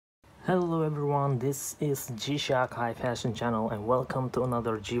Hello everyone, this is G-Shock High Fashion channel and welcome to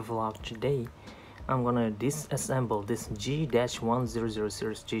another G-Vlog. Today I'm gonna disassemble this G-100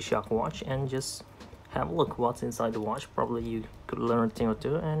 series G-Shock watch and just have a look what's inside the watch. Probably you could learn a thing or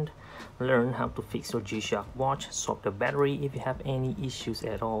two and learn how to fix your G-Shock watch, swap the battery if you have any issues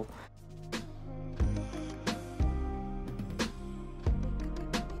at all.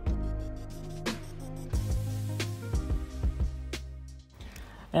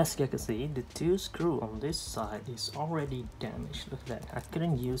 As you can see, the two screw on this side is already damaged. Look at that. I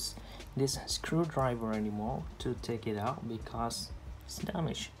couldn't use this screwdriver anymore to take it out because it's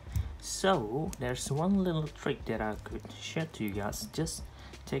damaged. So there's one little trick that I could share to you guys. Just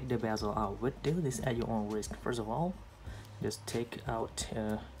take the bezel out, but do this at your own risk. First of all, just take out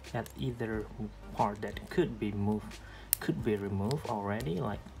at either part that could be removed already,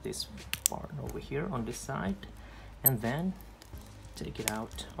 like this part over here on this side, and then take it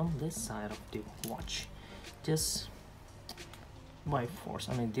out on this side of the watch just by force.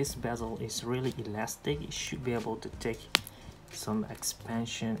 I mean, this bezel is really elastic. It should be able to take some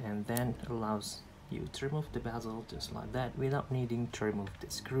expansion and then allows you to remove the bezel just like that without needing to remove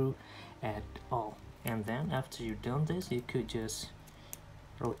the screw at all. And then after you've done this, you could just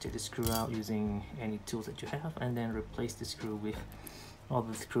rotate the screw out using any tools that you have and then replace the screw with all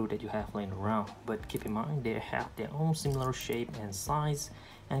the screw that you have laying around. But keep in mind, they have their own similar shape and size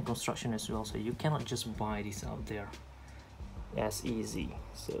and construction as well, so you cannot just buy this out there as easy.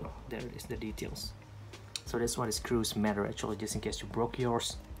 So there it is, the details. So that's why the screws matter actually, just in case you broke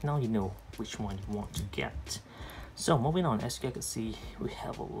yours. Now you know which one you want to get. So moving on, as you can see, we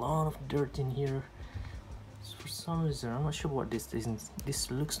have a lot of dirt in here. For some reason, I'm not sure what this is. This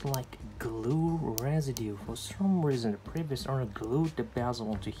looks like glue residue. For some reason, the previous owner glued the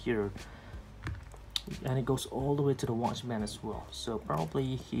bezel onto here, and it goes all the way to the watch band as well. So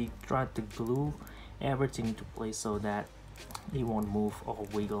probably he tried to glue everything into place so that it won't move or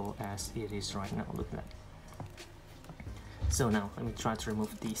wiggle as it is right now. Look at that. So now let me try to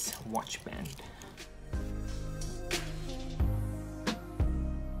remove this watch band.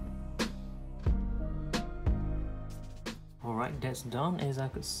 Alright, that's done. As I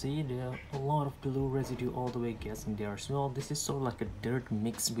could see, there are a lot of glue residue all the way getting there as well. This is sort of like a dirt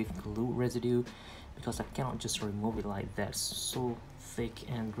mixed with glue residue because I cannot just remove it like that. It's so thick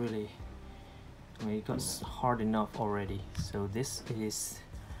and really, I mean, it got hard enough already. So this is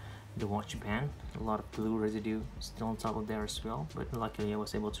the watch band. A lot of glue residue still on top of there as well, but luckily I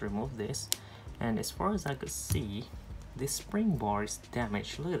was able to remove this. And as far as I could see, this spring bar is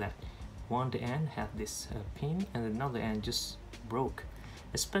damaged. Look at that. One end had this pin and another end just broke.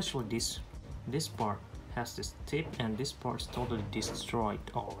 Especially this part has this tip and this part is totally destroyed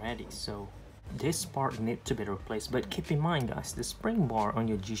already. So this part needs to be replaced. But keep in mind guys, the spring bar on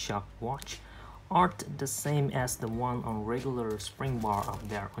your G-Shock watch aren't the same as the one on regular spring bar out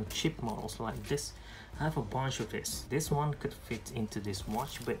there on cheap models like this. I have a bunch of this. This one could fit into this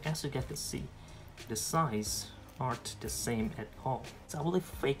watch, but as you guys can see, the size aren't the same at all. So I believe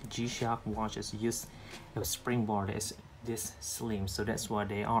fake G-Shock watches use a spring bar that is this slim, so that's why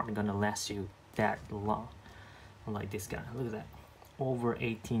they aren't gonna last you that long. Like this guy, look at that, over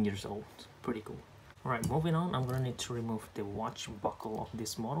 18 years old. Pretty cool. Alright, moving on, I'm gonna need to remove the watch buckle of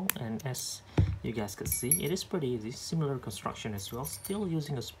this model, and as you guys can see, it is pretty easy. Similar construction as well, still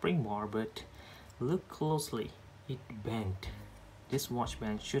using a spring bar, but look closely, it bent. This watch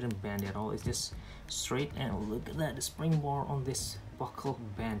band shouldn't bend at all. It's just straight, and look at that, the spring bar on this buckle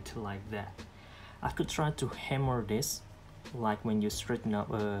bent like that. I could try to hammer this like when you straighten up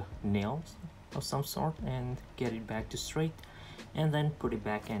a nail of some sort and get it back to straight, and then put it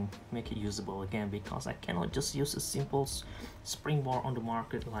back and make it usable again, because I cannot just use a simple spring bar on the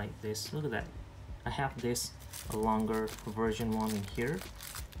market like this. Look at that. I have this a longer version one in here,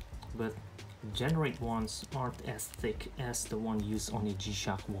 but generate ones aren't as thick as the one used on a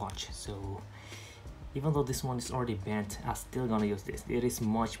G-Shock watch. So even though this one is already bent, I'm still gonna use this. It is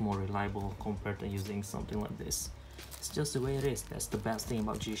much more reliable compared to using something like this. It's just the way it is. That's the best thing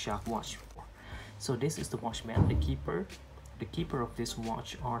about G-Shock watch. So this is the watch band, the keeper. The keeper of this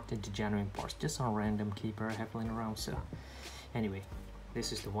watch aren't the genuine parts, just a random keeper I have laying around. So anyway,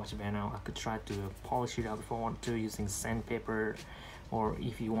 this is the watch band now. I could try to polish it out if I want to using sandpaper, or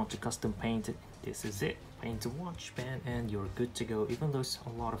if you want to custom paint it, this is it. Paint the watch band and you're good to go. Even though it's a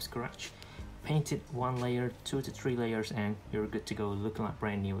lot of scratch, paint it 1 layer, 2 to 3 layers, and you're good to go, looking like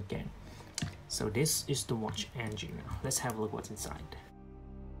brand new again. So this is the watch engine now. Let's have a look what's inside.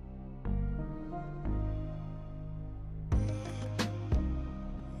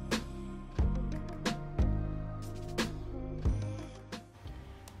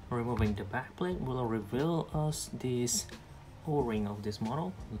 Removing the backplate will reveal us this O-ring of this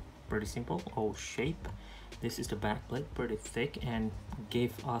model. Pretty simple, O shape. This is the backplate, pretty thick, and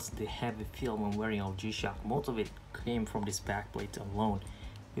gave us the heavy feel when wearing our G-Shock. Most of it came from this backplate alone.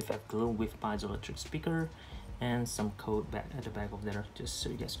 We have glue with piezoelectric speaker and some code back at the back of there, just so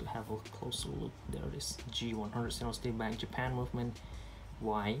you guys could have a closer look. There it is, G-100 stainless steel back, Japan movement,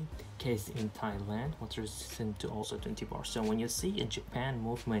 white, case in Thailand, water resistant to also 20 bars. So when you see a Japan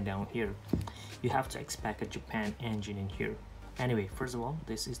movement down here, you have to expect a Japan engine in here. Anyway, first of all,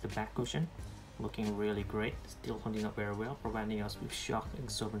 this is the back cushion, looking really great, still holding up very well, providing us with shock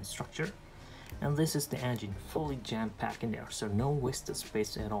absorbent structure. And this is the engine, fully jam-packed in there, so no wasted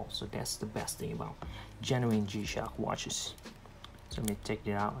space at all. So that's the best thing about genuine G-Shock watches. So let me take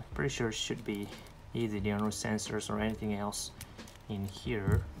it out. I'm pretty sure it should be easy. There are no sensors or anything else in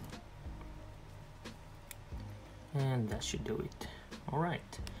here, and that should do it. All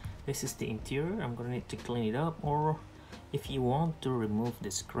right, this is the interior. I'm gonna need to clean it up, or if you want to remove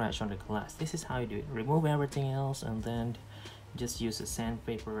the scratch on the glass, this is how you do it. Remove everything else and then just use a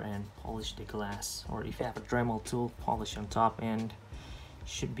sandpaper and polish the glass, or if you have a Dremel tool, polish on top, and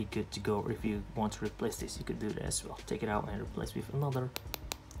should be good to go. If you want to replace this, you could do that as well. Take it out and replace with another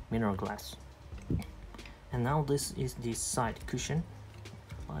mineral glass. And now this is the side cushion,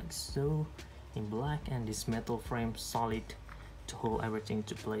 like so, in black, and this metal frame solid to hold everything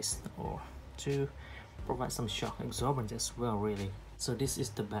to place, or to provide some shock absorbance as well, really. So this is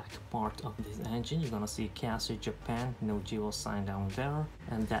the back part of this engine. You're gonna see Casio Japan, no Jewel sign down there,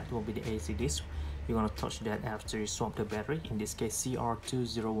 and that will be the AC disc. You're gonna touch that after you swap the battery, in this case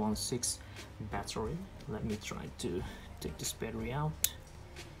CR2016 battery. Let me try to take this battery out,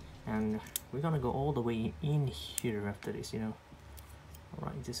 and we're gonna go all the way in here after this, you know. All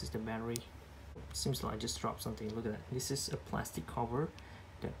right, this is the battery. Seems like I just dropped something. Look at that. This is a plastic cover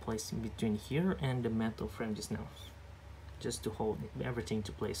that placed in between here and the metal frame just now, just to hold everything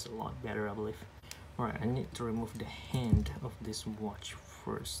to place a lot better, I believe. All right, I need to remove the hand of this watch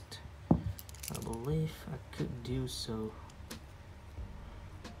first. I believe I could do so.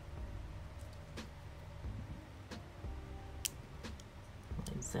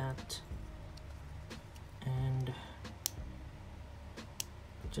 Like that, and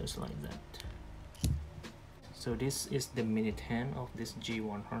just like that. So this is the minute hand of this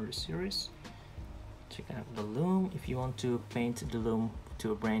G100 series. Check out the lume. If you want to paint the lume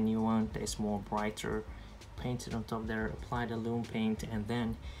to a brand new one that is more brighter, paint it on top there, apply the lume paint, and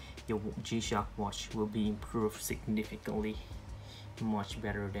then your G-Shock watch will be improved significantly, much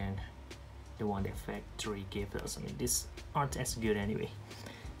better than the one that factory gave us. I mean, these aren't as good anyway.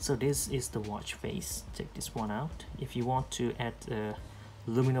 So this is the watch face. Take this one out. If you want to add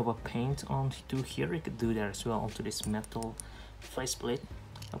Luminova paint onto here, you could do that as well, onto this metal faceplate.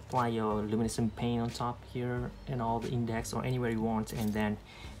 Apply your luminescent paint on top here and all the index or anywhere you want, and then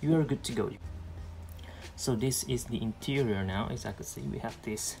you are good to go. So this is the interior now. As I can see, we have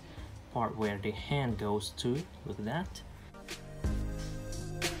this part where the hand goes to. Look at that.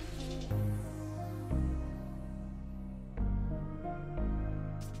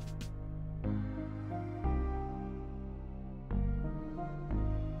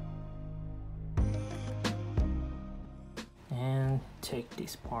 Take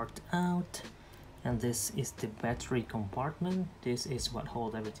this part out, and this is the battery compartment. This is what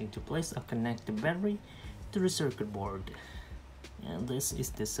holds everything to place. I'll connect the battery to the circuit board, and this is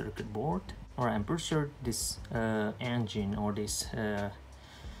the circuit board. Alright, I'm pretty sure this engine or this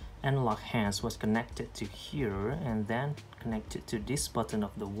analog hands was connected to here and then connected to this button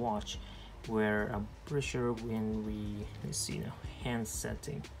of the watch, where I'm pretty sure when we, let's see now, handset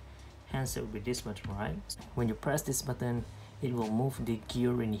will be this button, right? When you press this button, it will move the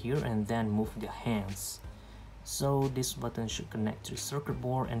gear in here and then move the hands. So this button should connect to the circuit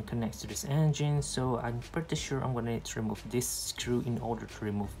board and connect to this engine. So I'm pretty sure I'm gonna need to remove this screw in order to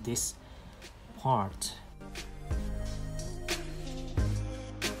remove this part.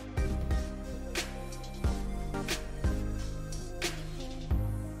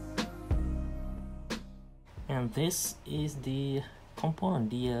 And this is the component,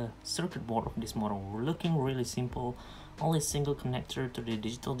 the circuit board of this model. We're looking really simple, only single connector to the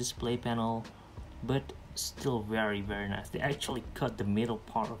digital display panel, but still very nice. They actually cut the middle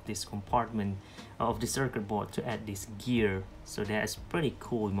part of this compartment of the circuit board to add this gear, so that's pretty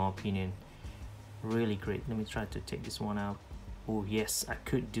cool in my opinion. Really great. Let me try to take this one out. Oh yes, I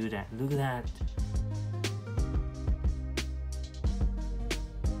could do that. Look at that.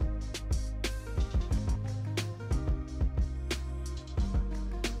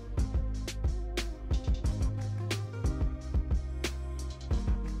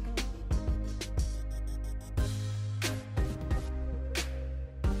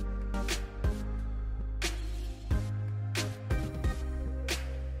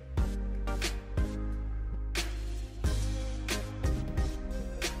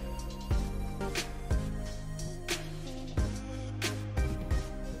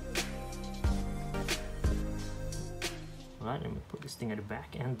 thing at the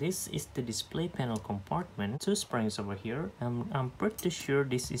back, and this is the display panel compartment. Two springs over here. I'm pretty sure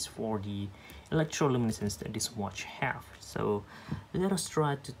this is for the electroluminescence that this watch have. So let us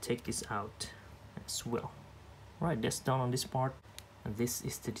try to take this out as well. Right, that's done on this part. And this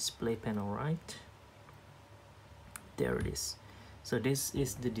is the display panel, right? There it is. So this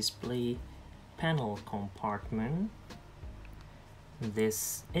is the display panel compartment.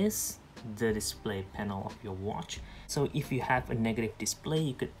 This is the display panel of your watch. So if you have a negative display,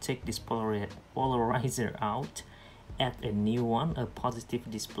 you could take this polarizer out, add a new one, a positive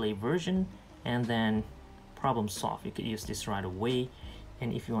display version, and then problem solved. You could use this right away.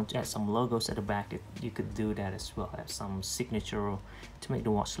 And if you want to add some logos at the back, you could do that as well. Add some signature to make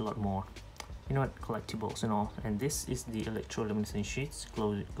the watch a lot more, you know what, collectibles and all. And this is the electroluminescent sheets,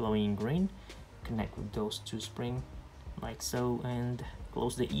 glowing green. Connect with those two springs like so, and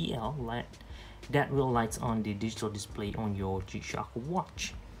close the EL light that will light on the digital display on your G-Shock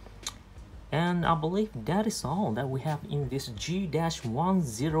watch. And I believe that is all that we have in this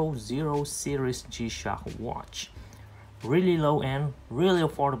G-100 series G-Shock watch. Really low end, really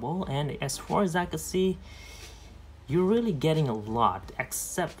affordable, and as far as I can see, you're really getting a lot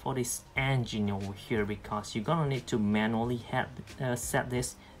except for this engine over here, because you're gonna need to manually set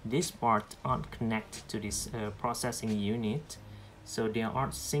this part aren't connected to this processing unit, so they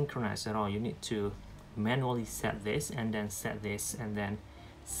aren't synchronized at all. You need to manually set this and then set this and then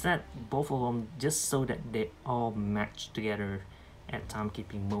set both of them just so that they all match together at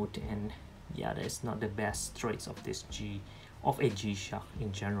timekeeping mode. And yeah, that's not the best traits of this a G-Shock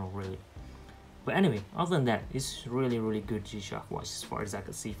in general, really. But anyway, other than that, it's really good G-Shock watch as far as I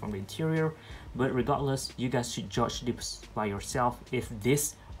can see from the interior. But regardless, you guys should judge this by yourself. If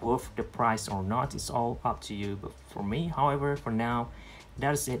this worth the price or not, it's all up to you. But for me, however, for now,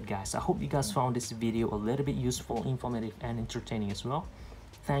 that is it, guys. I hope you guys found this video a little bit useful, informative, and entertaining as well.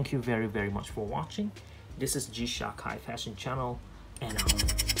 Thank you very much for watching. This is G-Shock High Fashion channel, and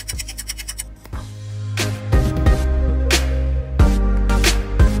out.